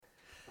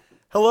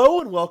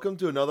Hello and welcome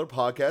to another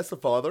podcast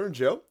of Father and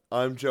Joe.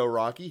 I'm Joe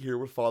Rocky here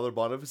with Father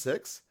Boniface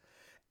Hicks.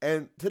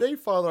 And today,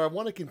 Father, I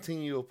want to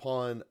continue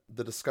upon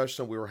the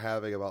discussion we were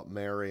having about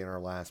Mary in our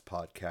last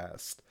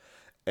podcast.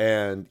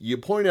 And you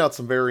point out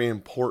some very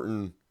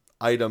important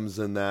items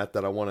in that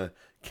I want to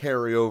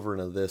carry over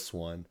into this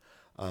one.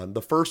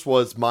 The first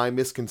was my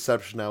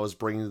misconception I was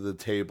bringing to the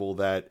table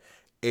that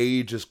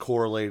age is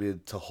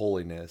correlated to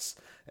holiness.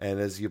 And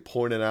as you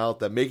pointed out,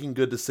 that making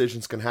good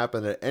decisions can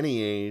happen at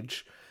any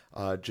age.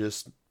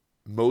 Just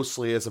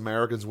mostly as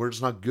Americans, we're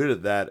just not good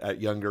at that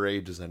at younger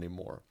ages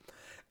anymore.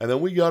 And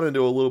then we got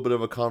into a little bit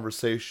of a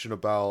conversation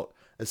about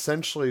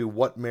essentially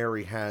what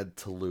Mary had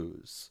to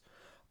lose.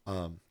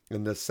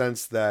 In the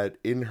sense that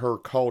in her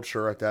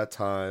culture at that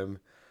time,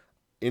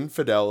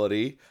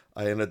 infidelity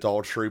and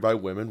adultery by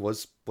women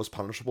was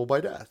punishable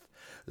by death.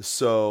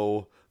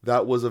 So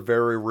that was a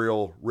very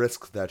real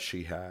risk that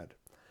she had.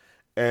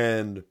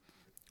 And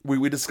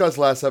we discussed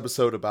last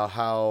episode about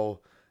how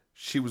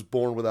she was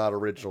born without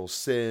original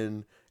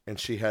sin, and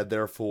she had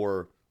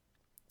therefore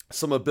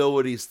some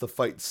abilities to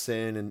fight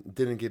sin and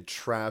didn't get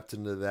trapped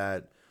into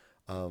that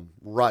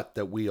rut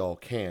that we all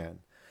can.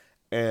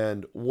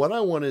 And what I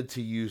wanted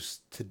to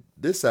use to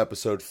this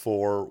episode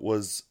for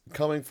was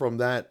coming from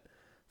that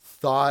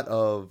thought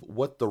of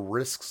what the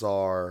risks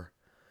are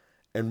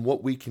and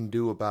what we can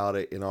do about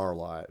it in our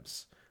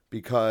lives.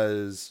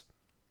 Because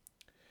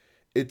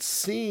it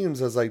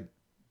seems as I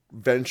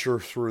venture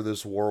through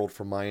this world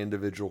from my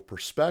individual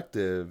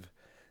perspective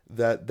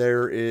that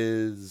there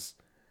is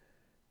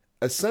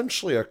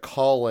essentially a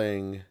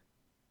calling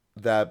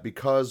that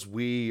because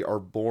we are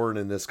born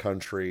in this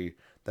country,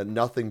 that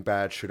nothing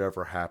bad should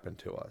ever happen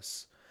to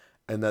us.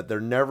 And that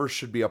there never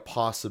should be a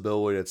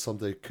possibility that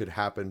something could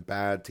happen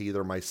bad to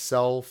either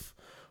myself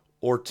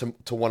or to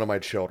one of my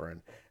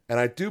children. And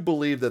I do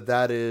believe that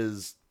that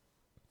is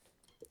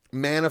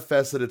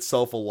manifested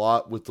itself a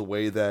lot with the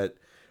way that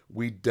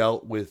we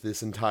dealt with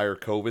this entire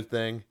COVID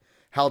thing.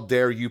 How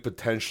dare you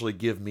potentially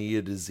give me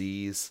a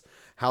disease?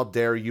 How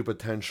dare you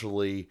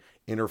potentially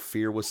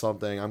interfere with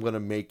something? I'm going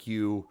to make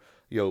you,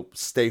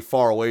 stay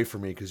far away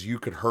from me because you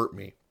could hurt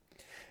me.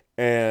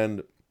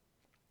 And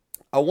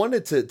I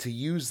wanted to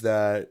use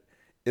that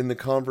in the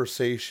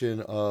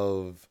conversation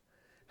of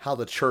how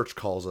the church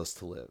calls us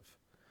to live.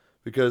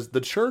 Because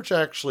the church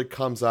actually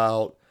comes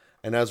out,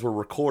 and as we're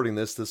recording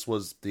this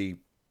was the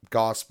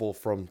gospel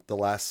from the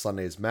last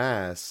Sunday's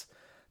Mass,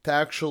 to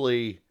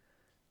actually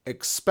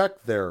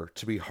expect there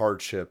to be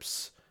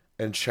hardships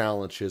and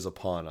challenges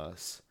upon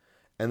us.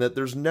 And that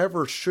there's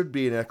never should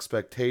be an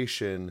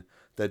expectation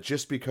that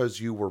just because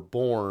you were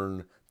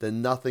born,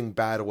 then nothing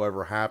bad will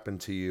ever happen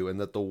to you, and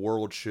that the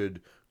world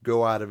should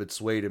go out of its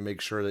way to make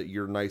sure that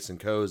you're nice and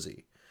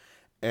cozy.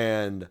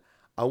 And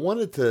I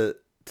wanted to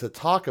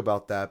talk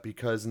about that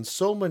because in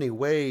so many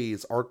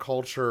ways, our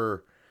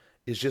culture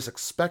is just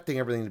expecting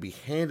everything to be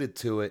handed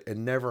to it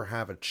and never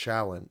have a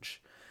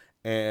challenge.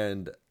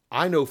 And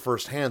I know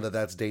firsthand that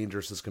that's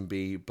dangerous as can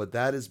be, but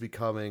that is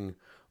becoming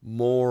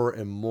more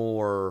and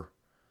more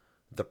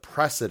the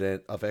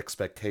precedent of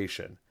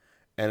expectation.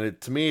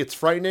 And to me, it's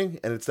frightening,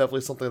 and it's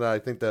definitely something that I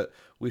think that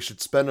we should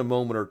spend a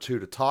moment or two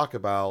to talk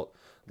about,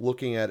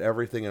 looking at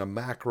everything in a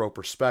macro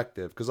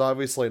perspective. Because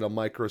obviously in a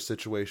micro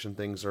situation,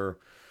 things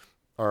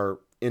are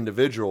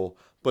individual,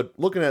 but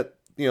looking at,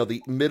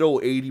 the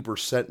middle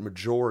 80%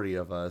 majority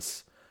of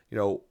us,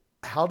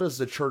 how does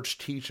the church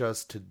teach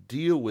us to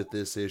deal with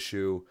this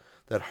issue,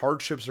 that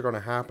hardships are going to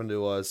happen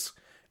to us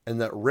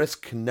and that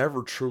risk can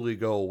never truly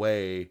go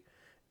away,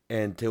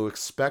 and to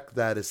expect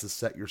that is to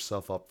set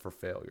yourself up for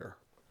failure?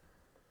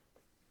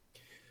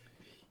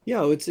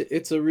 Yeah,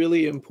 it's a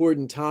really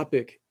important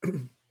topic,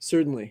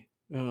 certainly.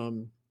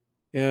 And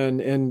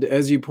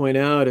as you point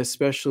out,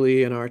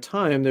 especially in our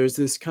time, there's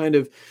this kind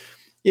of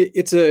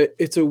it's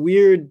a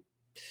weird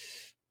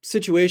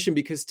situation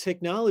because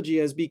technology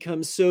has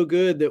become so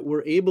good that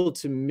we're able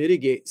to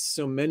mitigate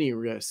so many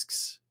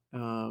risks.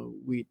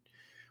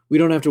 We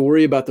don't have to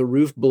worry about the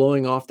roof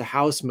blowing off the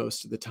house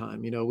most of the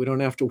time. We don't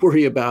have to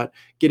worry about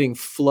getting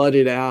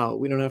flooded out.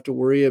 We don't have to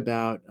worry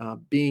about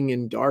being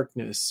in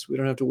darkness. We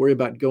don't have to worry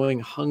about going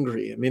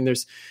hungry. I mean,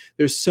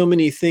 there's so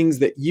many things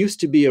that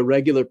used to be a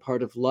regular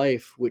part of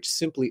life, which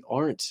simply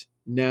aren't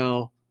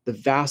now the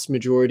vast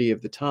majority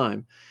of the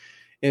time.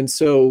 And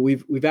so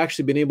we've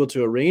actually been able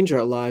to arrange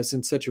our lives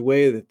in such a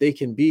way that they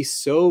can be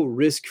so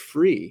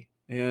risk-free.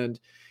 And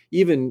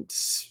even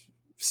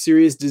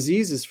serious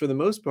diseases, for the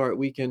most part,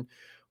 we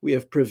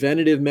have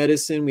preventative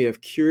medicine, we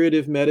have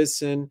curative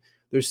medicine.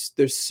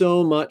 There's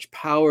so much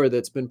power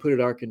that's been put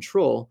at our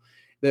control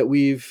that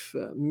we've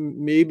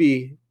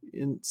maybe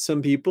in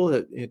some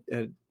people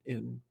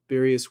in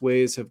various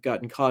ways have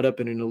gotten caught up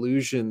in an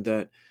illusion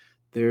that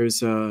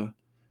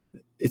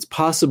it's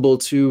possible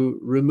to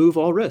remove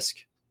all risk.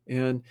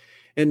 And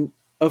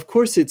of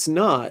course it's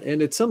not.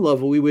 And at some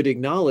level we would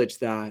acknowledge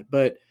that,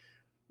 but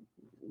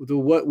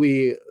what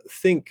we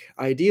think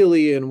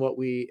ideally and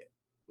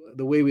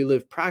the way we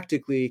live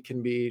practically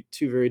can be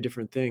two very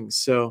different things.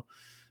 So,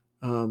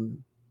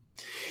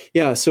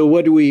 so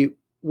what do we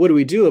what do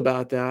we do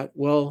about that?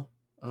 Well,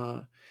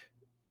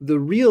 the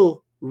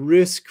real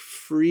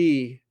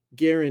risk-free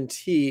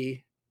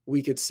guarantee,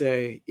 we could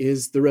say,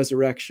 is the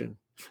resurrection.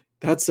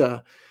 That's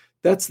the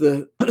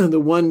the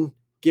one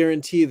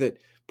guarantee that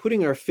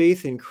putting our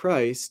faith in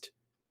Christ,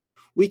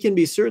 we can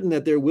be certain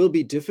that there will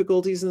be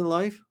difficulties in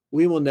life.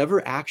 We will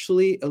never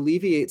actually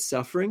alleviate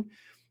suffering.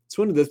 It's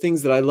one of the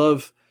things that I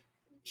love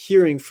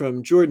hearing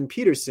from Jordan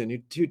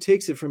Peterson, who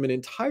takes it from an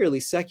entirely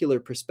secular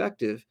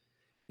perspective,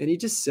 and he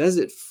just says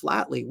it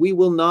flatly: we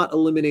will not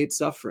eliminate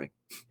suffering.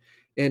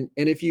 And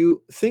if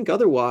you think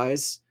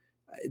otherwise,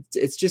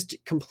 it's just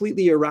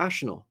completely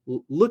irrational.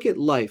 Look at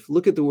life,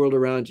 look at the world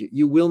around you.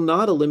 You will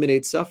not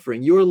eliminate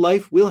suffering. Your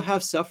life will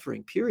have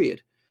suffering,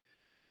 period.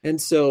 And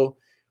so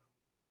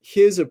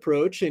his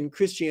approach, and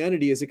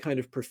Christianity is a kind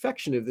of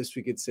perfection of this,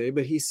 we could say,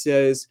 but he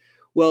says,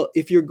 well,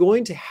 if you're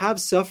going to have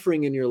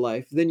suffering in your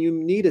life, then you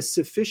need a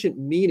sufficient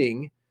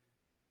meaning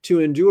to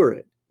endure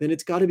it. Then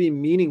it's got to be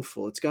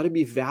meaningful. It's got to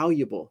be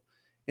valuable.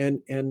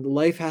 And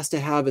life has to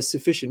have a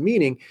sufficient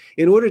meaning.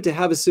 In order to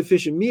have a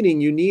sufficient meaning,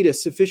 you need a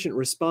sufficient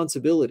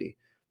responsibility.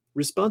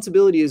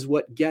 Responsibility is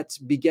what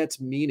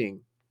begets meaning.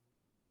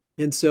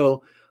 And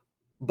so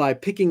by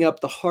picking up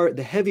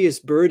the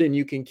heaviest burden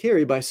you can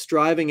carry, by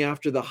striving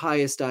after the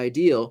highest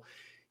ideal,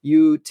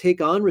 you take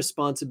on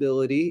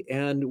responsibility,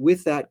 and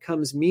with that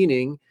comes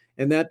meaning,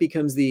 and that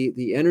becomes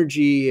the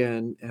energy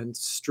and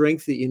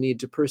strength that you need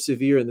to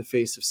persevere in the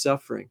face of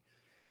suffering.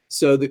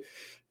 So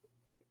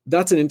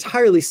that's an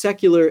entirely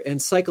secular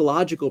and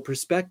psychological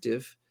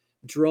perspective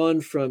drawn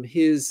from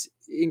his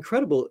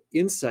incredible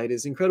insight,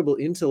 his incredible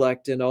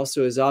intellect, and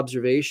also his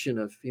observation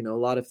of, a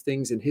lot of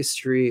things in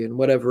history and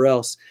whatever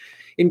else.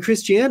 In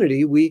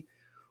Christianity,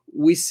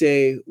 we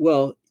say,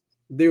 well,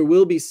 there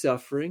will be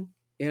suffering,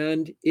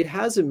 and it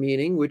has a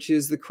meaning, which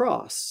is the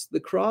cross. The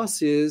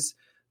cross is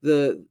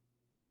the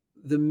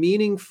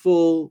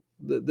meaningful,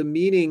 the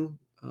meaning.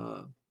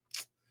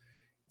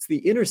 It's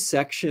the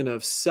intersection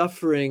of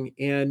suffering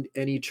and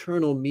an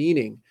eternal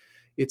meaning.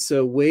 It's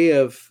a way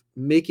of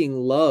making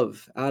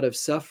love out of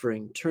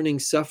suffering, turning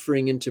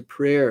suffering into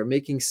prayer,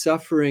 making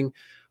suffering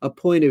a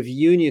point of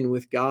union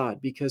with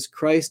God, because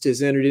Christ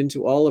has entered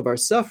into all of our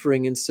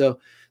suffering. And so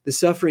the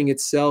suffering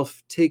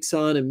itself takes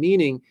on a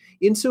meaning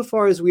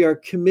insofar as we are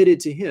committed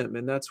to him.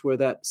 And that's where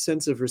that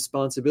sense of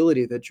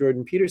responsibility that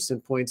Jordan Peterson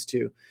points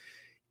to.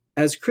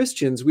 As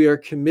Christians, we are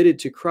committed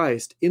to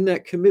Christ. In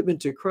that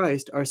commitment to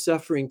Christ, our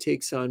suffering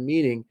takes on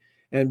meaning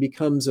and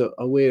becomes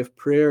a way of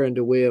prayer and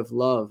a way of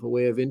love, a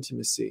way of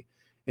intimacy,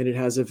 and it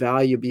has a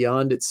value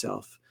beyond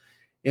itself.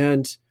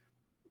 And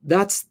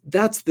that's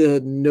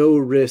the no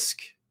risk,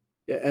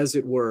 as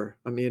it were.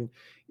 I mean,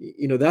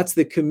 that's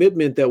the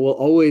commitment that will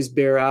always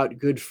bear out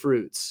good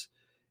fruits.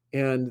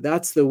 And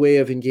that's the way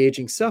of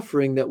engaging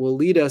suffering that will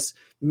lead us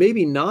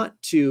maybe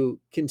not to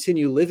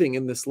continue living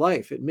in this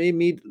life. It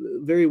may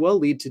very well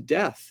lead to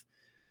death,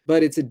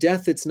 but it's a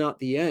death that's not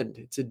the end.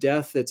 It's a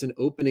death that's an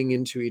opening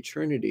into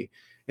eternity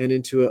and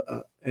into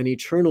an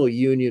eternal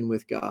union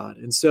with God.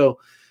 And so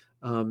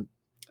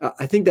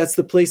I think that's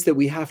the place that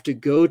we have to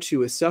go to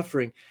with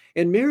suffering.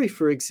 And Mary,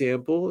 for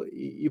example,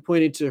 you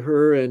pointed to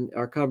her and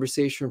our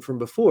conversation from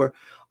before.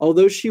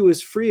 Although she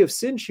was free of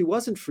sin, she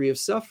wasn't free of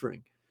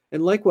suffering.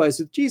 And likewise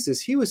with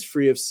Jesus, he was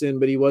free of sin,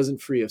 but he wasn't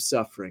free of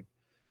suffering.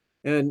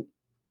 And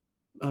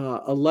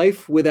a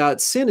life without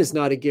sin is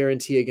not a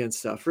guarantee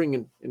against suffering.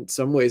 And in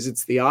some ways,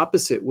 it's the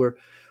opposite.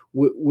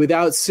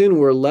 Without sin,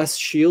 we're less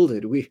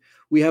shielded.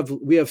 We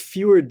have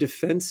fewer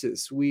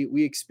defenses.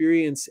 We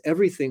experience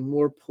everything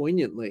more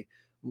poignantly.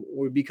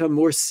 We become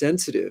more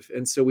sensitive,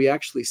 and so we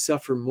actually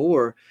suffer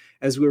more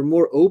as we're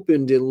more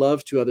opened in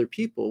love to other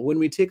people. When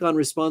we take on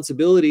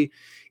responsibility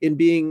in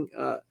being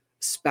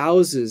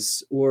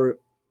spouses or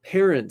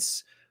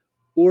parents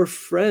or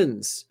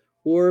friends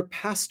or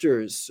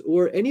pastors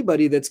or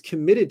anybody that's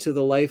committed to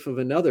the life of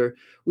another,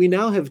 we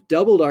now have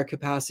doubled our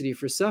capacity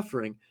for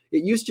suffering.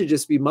 It used to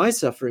just be my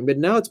suffering, but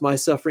now it's my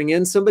suffering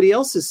and somebody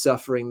else's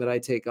suffering that I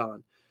take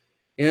on.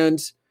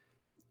 And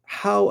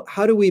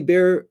how do we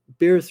bear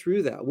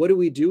through that? What do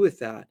we do with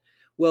that?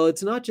 Well,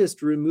 it's not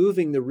just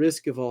removing the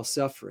risk of all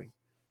suffering.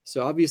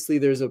 So obviously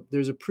there's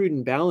a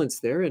prudent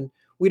balance there, and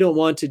we don't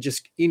want to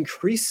just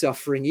increase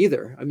suffering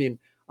either. I mean,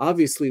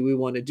 obviously we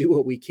want to do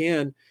what we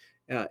can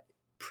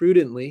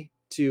prudently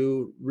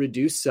to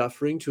reduce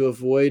suffering, to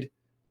avoid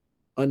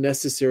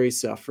unnecessary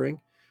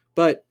suffering,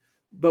 but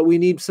we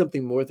need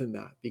something more than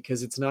that,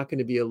 because it's not going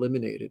to be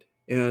eliminated.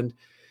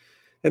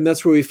 And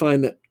that's where we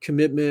find that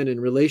commitment and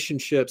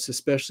relationships,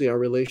 especially our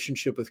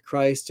relationship with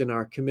Christ and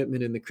our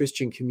commitment in the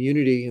Christian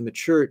community and the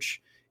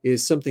church,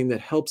 is something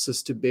that helps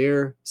us to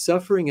bear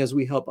suffering as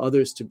we help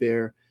others to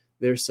bear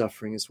their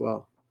suffering as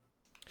well.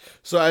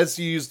 So as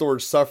you use the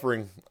word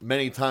suffering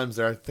many times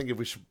there, I think if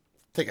we should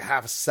take a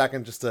half a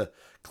second just to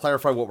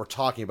clarify what we're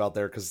talking about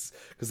there, because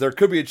there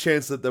could be a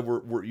chance that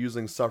we're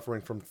using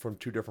suffering from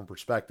two different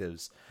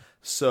perspectives.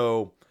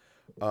 So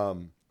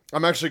I'm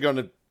actually going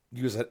to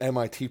use an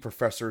MIT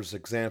professor's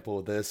example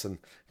of this, and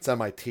it's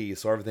MIT,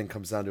 so everything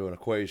comes down to an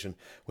equation,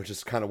 which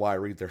is kind of why I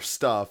read their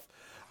stuff.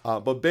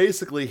 But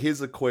basically,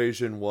 his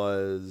equation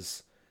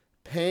was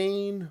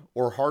pain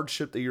or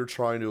hardship that you're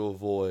trying to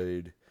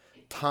avoid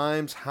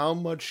times how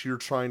much you're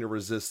trying to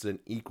resist it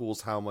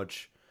equals how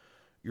much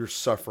your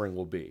suffering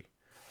will be.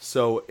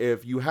 So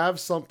if you have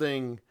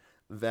something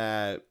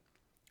that,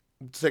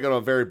 take it on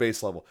a very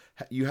base level,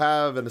 you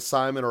have an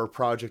assignment or a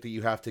project that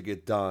you have to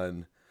get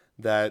done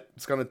that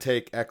it's going to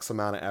take X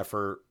amount of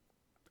effort.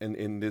 And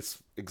in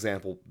this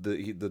example,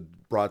 the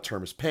broad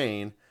term is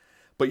pain,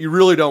 but you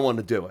really don't want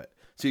to do it.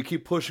 So you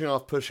keep pushing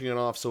it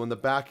off. So in the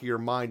back of your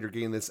mind, you're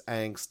getting this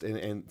angst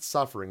and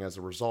suffering as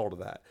a result of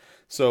that.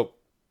 So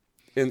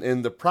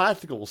in the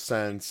practical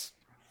sense,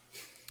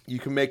 you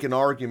can make an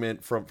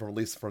argument from at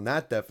least from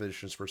that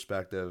definition's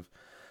perspective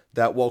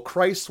that while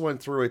Christ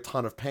went through a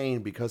ton of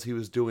pain because he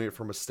was doing it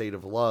from a state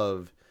of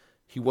love,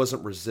 he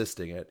wasn't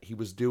resisting it. He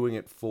was doing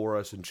it for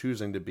us and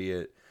choosing to be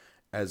it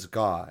as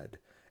God.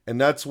 And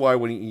that's why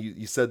when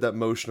you said that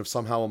motion of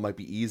somehow it might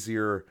be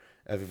easier,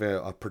 of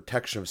a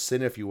protection of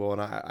sin, if you will,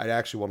 and I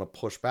actually want to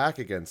push back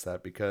against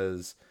that,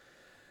 because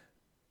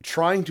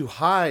trying to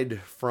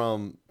hide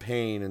from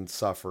pain and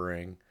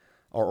suffering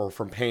or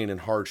from pain and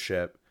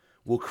hardship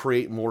will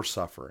create more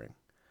suffering,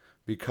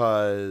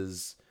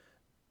 because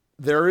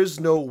there is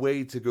no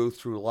way to go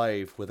through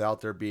life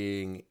without there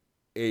being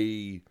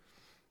a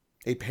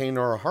pain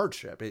or a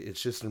hardship.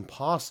 It's just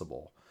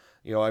impossible.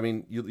 You know, I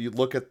mean, you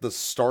look at the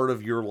start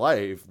of your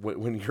life.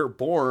 When you're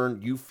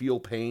born, you feel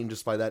pain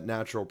just by that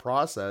natural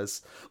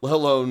process, let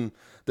alone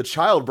the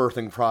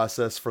childbirthing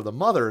process for the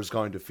mother is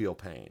going to feel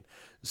pain.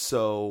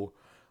 So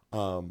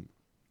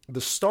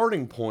the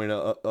starting point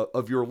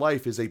of your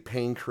life is a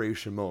pain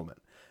creation moment.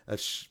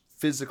 That's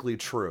physically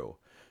true.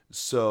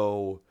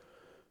 So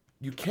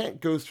you can't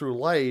go through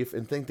life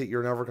and think that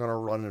you're never going to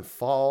run and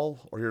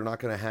fall, or you're not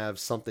going to have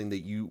something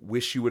that you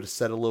wish you would have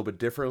said a little bit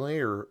differently,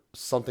 or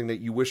something that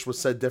you wish was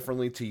said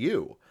differently to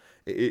you.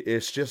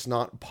 It's just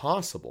not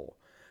possible.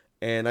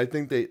 And I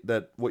think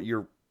that what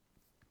you're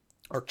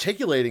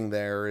articulating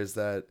there is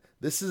that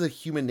this is a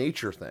human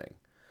nature thing.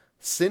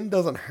 Sin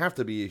doesn't have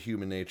to be a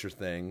human nature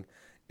thing.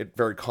 It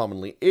very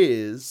commonly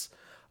is,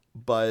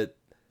 but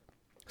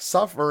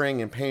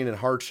suffering and pain and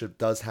hardship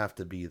does have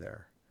to be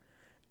there.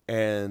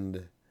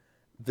 And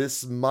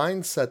this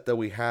mindset that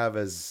we have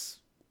as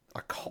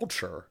a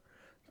culture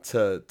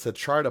to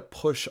try to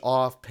push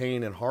off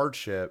pain and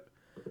hardship,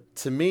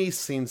 to me,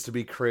 seems to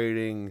be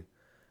creating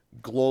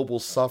global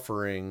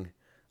suffering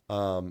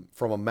from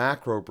a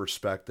macro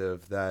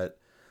perspective that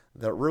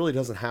really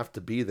doesn't have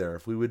to be there.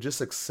 If we would just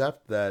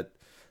accept that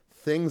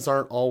things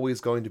aren't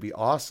always going to be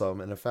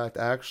awesome, and in fact,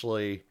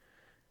 actually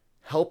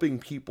helping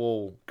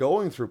people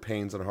going through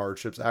pains and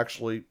hardships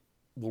actually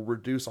will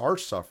reduce our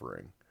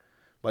suffering.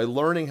 By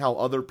learning how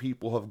other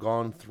people have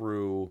gone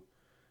through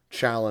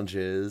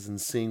challenges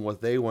and seeing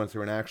what they went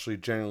through and actually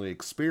genuinely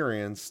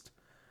experienced,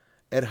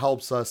 it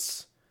helps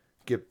us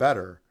get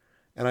better.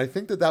 And I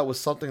think that was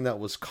something that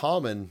was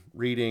common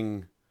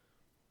reading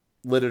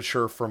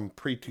literature from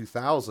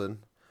pre-2000,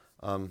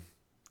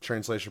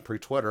 translation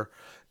pre-Twitter,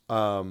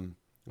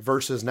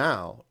 versus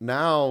now.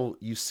 Now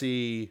you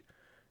see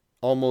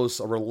almost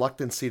a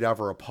reluctancy to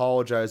ever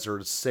apologize or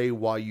to say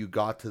why you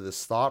got to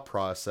this thought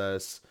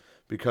process,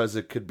 because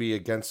it could be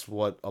against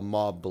what a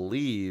mob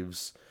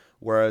believes,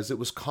 whereas it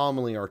was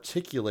commonly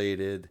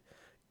articulated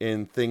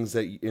in things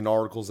in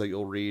articles that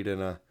you'll read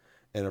in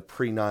a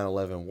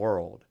pre-9/11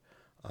 world.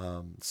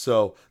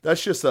 So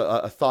that's just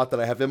a thought that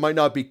I have. It might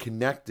not be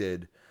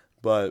connected,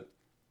 but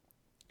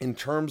in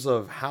terms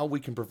of how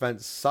we can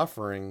prevent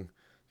suffering,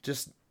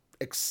 just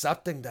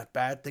accepting that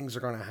bad things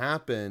are going to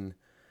happen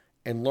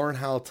and learn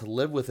how to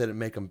live with it and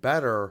make them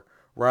better,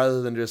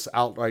 rather than just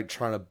outright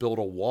trying to build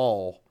a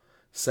wall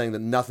saying that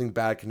nothing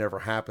bad can ever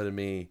happen to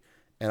me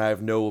and I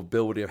have no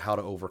ability of how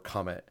to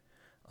overcome it,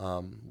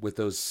 with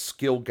those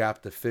skill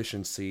gap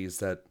deficiencies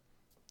that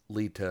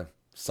lead to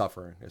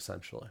suffering,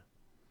 essentially.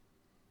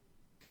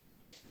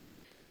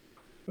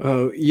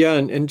 Yeah,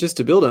 and just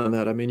to build on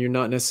that, I mean, you're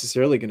not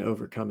necessarily going to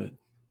overcome it.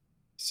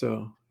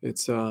 So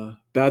it's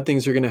bad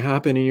things are going to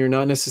happen and you're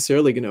not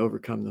necessarily going to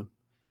overcome them.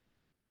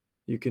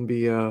 You can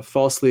be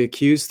falsely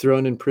accused,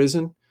 thrown in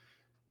prison,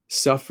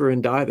 suffer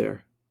and die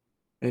there,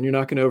 and you're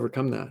not going to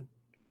overcome that.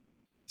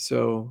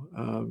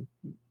 So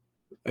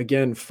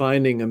again,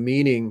 finding a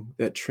meaning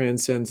that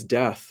transcends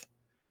death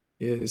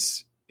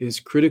is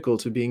critical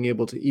to being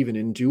able to even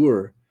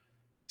endure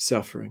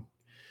suffering.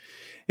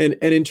 And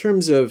in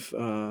terms of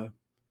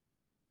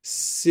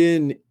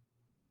sin,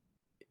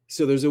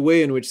 so there's a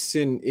way in which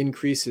sin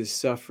increases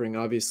suffering,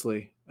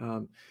 obviously,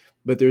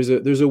 but there's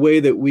a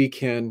way that we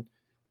can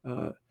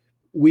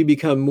we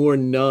become more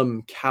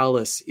numb,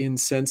 callous,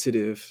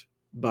 insensitive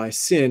by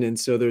sin, and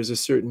so there's a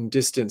certain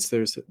distance.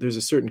 There's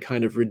a certain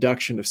kind of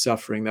reduction of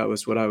suffering. That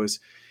was what I was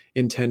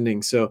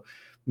intending. So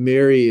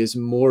Mary is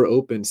more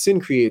open. Sin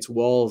creates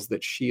walls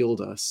that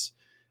shield us,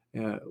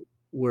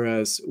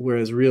 whereas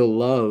real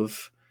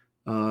love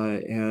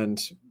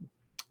and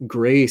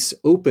grace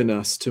open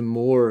us to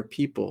more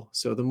people.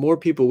 So the more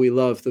people we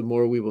love, the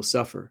more we will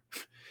suffer.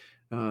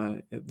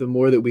 the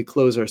more that we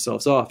close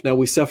ourselves off. Now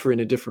we suffer in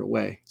a different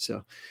way.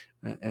 So,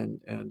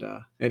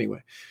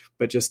 anyway,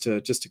 but just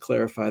to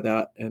clarify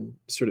that and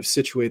sort of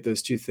situate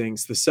those two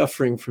things, the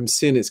suffering from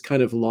sin is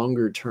kind of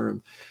longer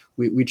term.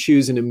 We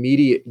choose an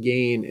immediate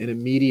gain, an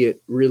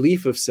immediate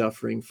relief of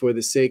suffering for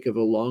the sake of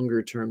a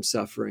longer term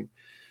suffering,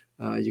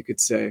 you could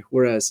say.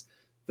 Whereas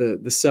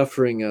the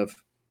suffering of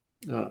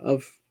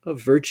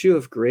virtue,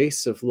 of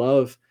grace, of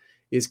love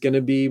is going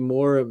to be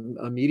more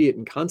immediate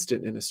and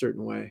constant in a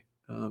certain way.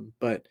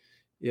 But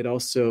it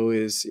also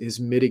is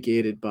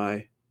mitigated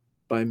by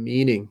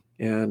meaning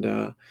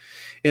and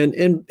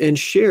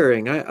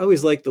sharing. I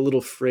always like the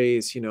little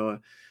phrase,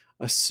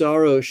 a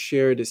sorrow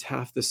shared is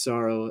half the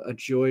sorrow, a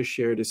joy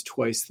shared is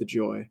twice the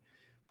joy.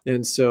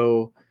 And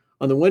so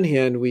on the one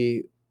hand,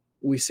 we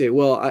say,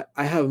 well,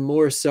 I have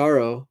more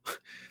sorrow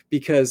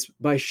because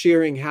by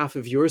sharing half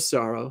of your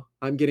sorrow,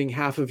 I'm getting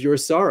half of your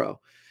sorrow.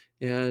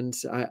 And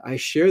I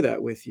share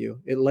that with you.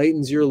 It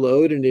lightens your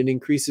load and it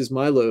increases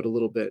my load a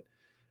little bit.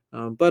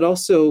 But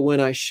also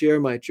when I share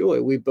my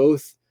joy, we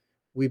both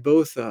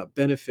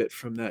benefit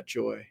from that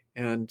joy.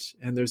 And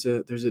there's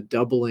a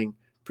doubling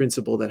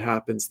principle that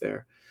happens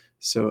there.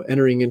 So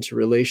entering into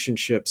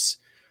relationships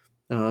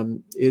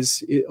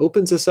it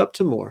opens us up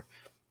to more.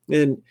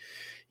 And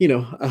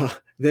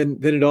then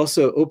it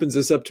also opens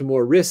us up to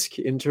more risk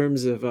in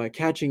terms of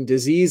catching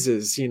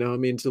diseases.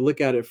 To look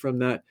at it from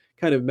that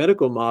kind of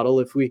medical model,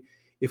 if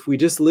we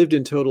just lived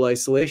in total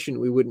isolation,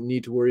 we wouldn't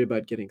need to worry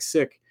about getting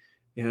sick,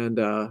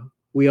 and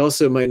we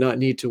also might not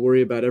need to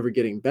worry about ever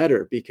getting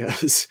better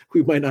because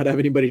we might not have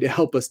anybody to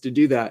help us to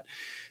do that.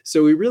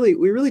 So we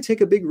really take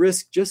a big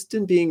risk just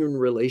in being in a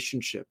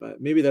relationship.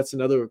 Maybe that's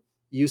another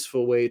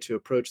useful way to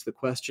approach the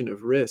question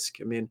of risk.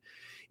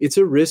 It's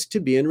a risk to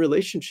be in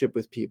relationship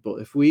with people.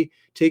 If we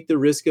take the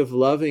risk of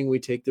loving, we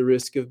take the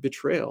risk of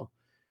betrayal.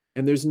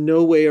 And there's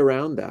no way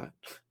around that.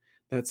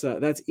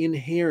 That's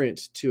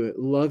inherent to it.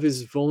 Love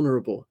is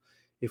vulnerable.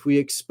 If we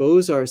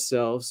expose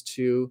ourselves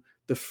to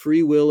the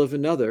free will of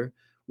another,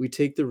 we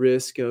take the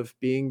risk of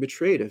being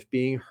betrayed, of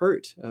being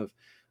hurt, of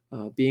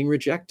being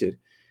rejected.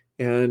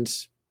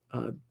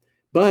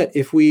 But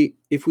if we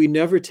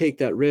never take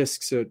that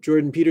risk, so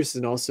Jordan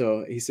Peterson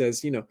also, he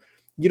says, you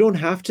don't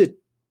have to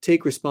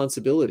take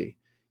responsibility.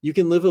 You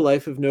can live a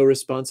life of no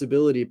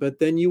responsibility, but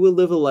then you will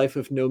live a life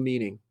of no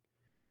meaning.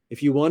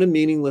 If you want a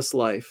meaningless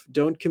life,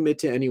 don't commit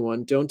to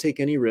anyone, don't take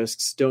any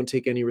risks, don't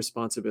take any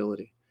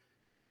responsibility.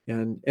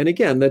 And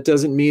again, that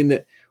doesn't mean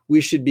that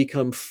we should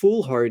become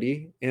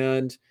foolhardy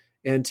and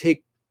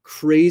take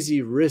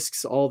crazy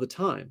risks all the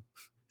time.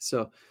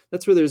 So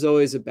that's where there's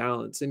always a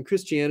balance. And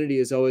Christianity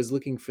is always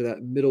looking for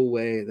that middle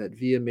way, that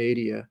via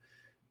media,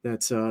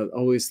 that's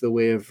always the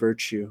way of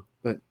virtue.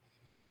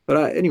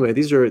 But anyway,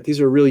 these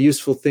are really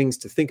useful things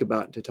to think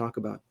about and to talk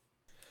about.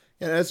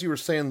 And as you were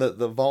saying,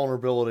 the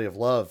vulnerability of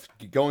love,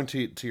 going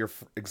to your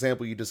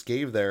example you just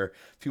gave there,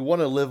 if you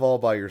want to live all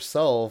by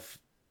yourself,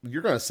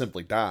 you're going to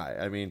simply die.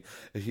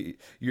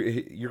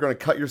 You're going to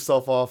cut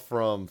yourself off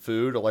from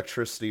food,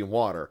 electricity, and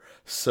water.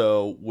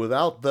 So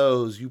without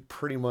those, you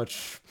pretty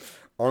much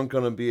aren't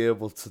going to be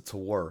able to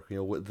work.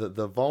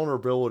 The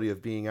vulnerability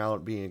of being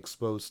out, being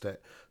exposed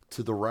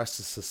to the rest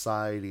of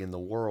society and the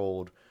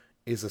world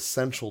is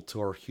essential to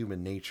our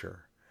human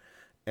nature.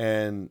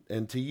 And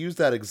to use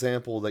that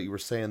example that you were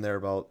saying there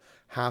about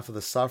half of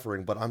the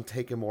suffering, but I'm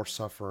taking more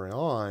suffering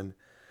on.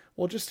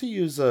 Well, just to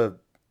use a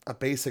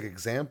basic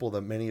example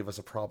that many of us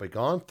have probably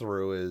gone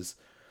through is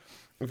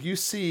if you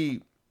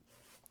see,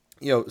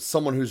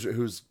 someone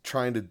who's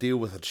trying to deal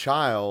with a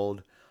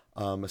child,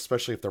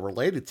 especially if they're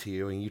related to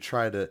you, and you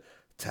try to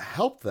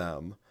help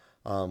them,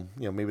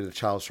 maybe the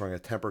child's throwing a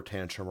temper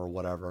tantrum or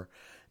whatever,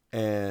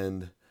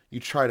 and you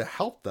try to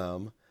help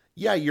them.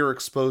 Yeah, you're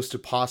exposed to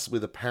possibly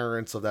the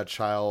parents of that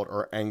child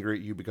are angry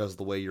at you because of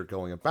the way you're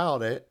going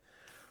about it.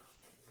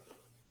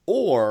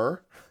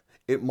 Or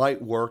it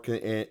might work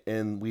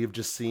and we've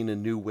just seen a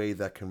new way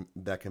that can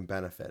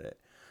benefit it.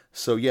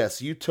 So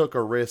yes, you took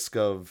a risk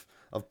of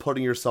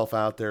putting yourself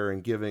out there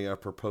and giving a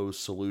proposed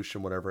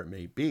solution, whatever it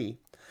may be.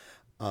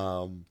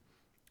 And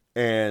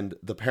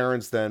the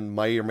parents then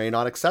may or may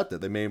not accept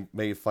it. They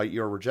may fight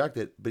you or reject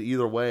it. But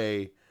either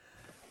way,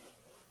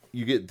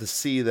 you get to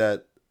see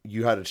that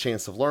you had a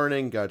chance of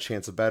learning, got a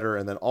chance of better,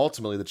 and then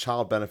ultimately the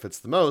child benefits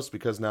the most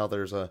because now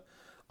there's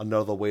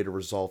another way to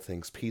resolve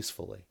things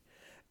peacefully.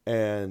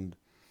 And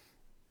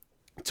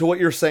to what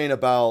you're saying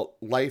about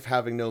life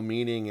having no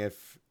meaning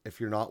if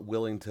you're not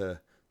willing to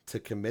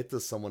commit to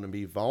someone and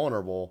be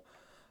vulnerable,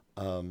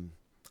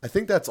 I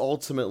think that's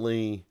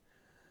ultimately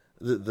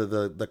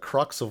the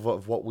crux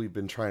of what we've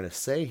been trying to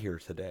say here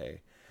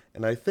today.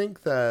 And I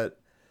think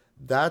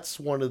that's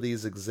one of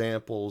these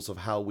examples of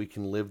how we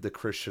can live the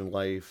Christian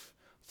life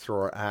through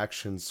our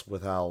actions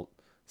without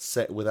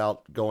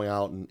going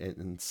out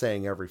and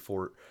saying every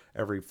 4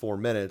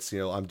 minutes,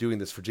 I'm doing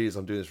this for Jesus,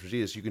 I'm doing this for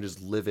Jesus. You can just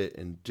live it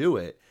and do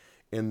it.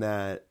 In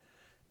that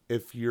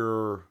if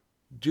you're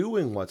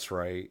doing what's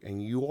right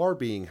and you are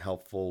being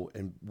helpful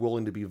and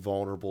willing to be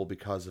vulnerable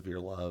because of your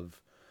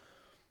love,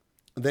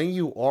 then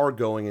you are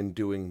going and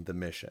doing the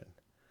mission.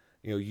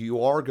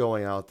 You are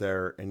going out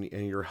there and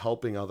you're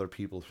helping other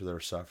people through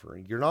their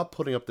suffering. You're not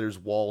putting up those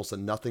walls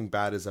and nothing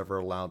bad is ever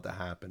allowed to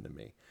happen to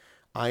me.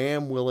 I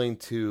am willing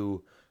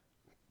to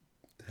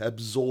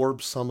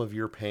absorb some of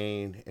your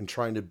pain and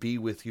trying to be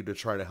with you to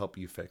try to help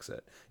you fix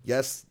it.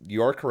 Yes,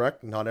 you are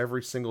correct. Not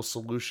every single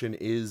solution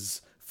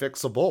is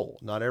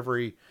fixable. Not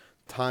every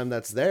time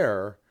that's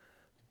there.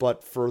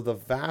 But for the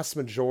vast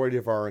majority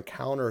of our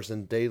encounters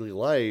in daily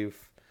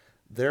life,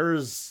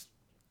 there's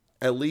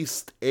at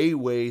least a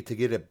way to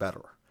get it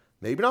better.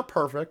 Maybe not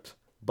perfect,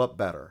 but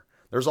better.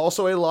 There's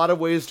also a lot of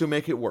ways to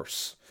make it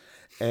worse.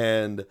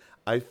 And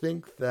I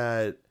think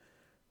that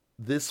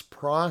this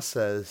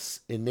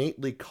process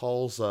innately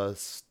calls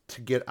us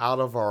to get out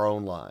of our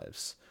own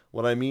lives.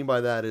 What I mean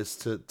by that is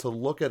to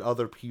look at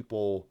other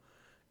people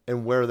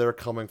and where they're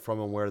coming from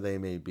and where they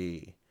may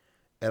be.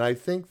 And I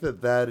think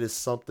that is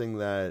something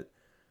that,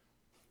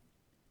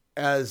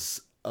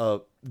 as a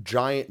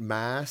giant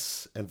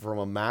mass and from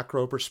a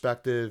macro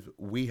perspective,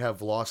 we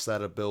have lost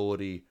that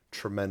ability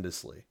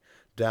tremendously,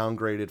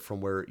 downgraded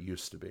from where it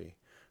used to be.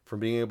 From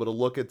being able to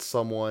look at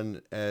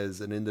someone as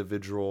an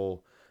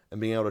individual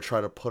and being able to try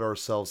to put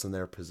ourselves in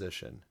their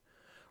position.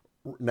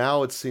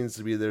 Now it seems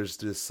to be there's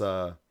this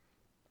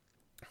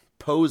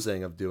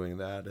posing of doing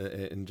that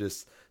and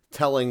just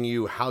telling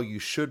you how you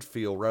should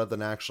feel rather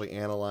than actually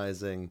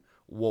analyzing,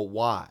 well,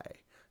 why?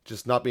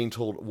 Just not being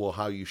told, well,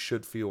 how you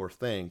should feel or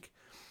think.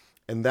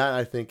 And that,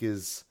 I think,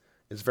 is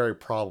very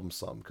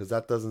problemsome, because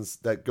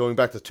that going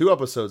back to 2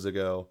 episodes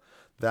ago,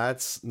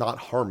 that's not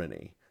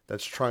harmony.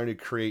 That's trying to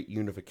create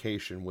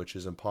unification, which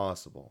is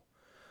impossible.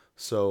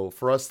 So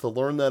for us to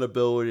learn that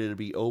ability to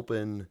be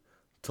open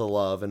to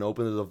love and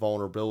open to the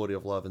vulnerability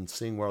of love and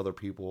seeing where other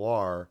people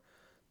are,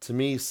 to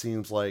me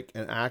seems like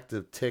an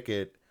active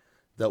ticket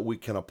that we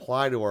can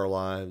apply to our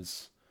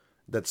lives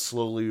that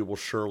slowly will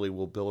surely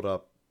will build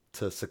up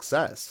to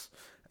success,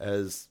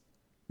 as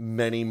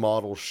many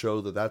models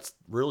show that that's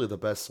really the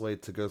best way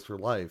to go through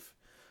life.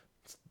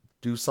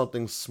 Do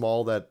something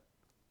small that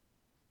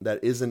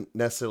isn't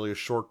necessarily a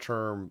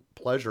short-term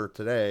pleasure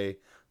today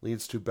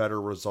leads to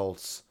better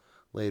results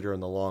later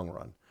in the long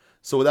run.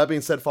 So with that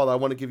being said, Father, I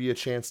want to give you a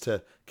chance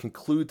to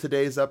conclude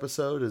today's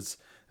episode as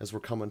we're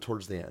coming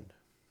towards the end.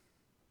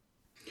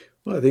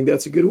 Well, I think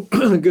that's a good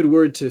good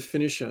word to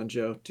finish on,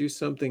 Joe. Do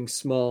something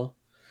small.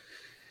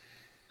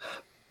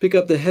 Pick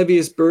up the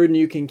heaviest burden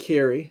you can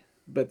carry,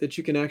 but that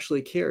you can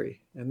actually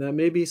carry. And that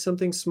may be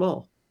something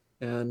small.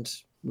 And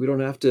we don't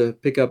have to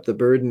pick up the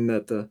burden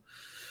that the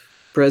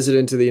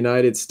President of the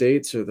United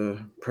States or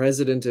the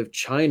President of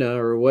China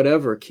or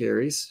whatever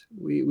carries.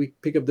 We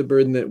pick up the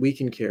burden that we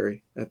can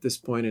carry at this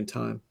point in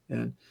time.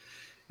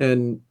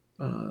 And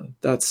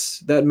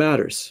that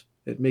matters.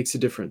 It makes a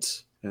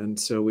difference. And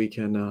so we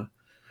can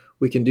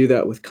do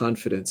that with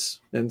confidence.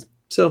 And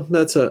so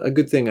that's a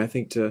good thing, I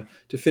think, to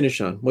finish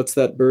on. What's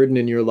that burden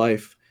in your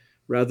life?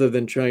 Rather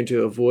than trying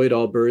to avoid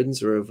all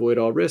burdens or avoid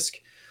all risk,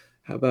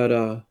 how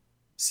about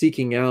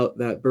seeking out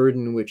that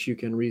burden which you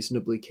can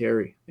reasonably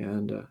carry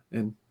and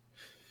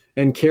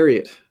carry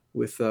it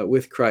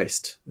with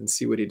Christ and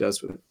see what He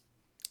does with it.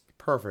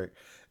 Perfect.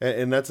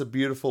 And that's a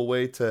beautiful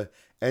way to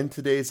end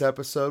today's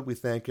episode. We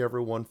thank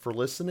everyone for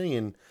listening,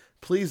 and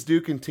please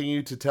do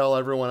continue to tell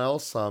everyone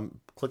else.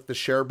 Click the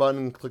share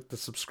button, click the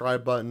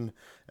subscribe button,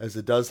 as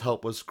it does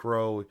help us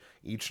grow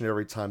each and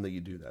every time that you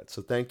do that.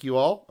 So thank you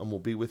all, and we'll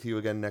be with you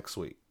again next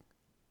week.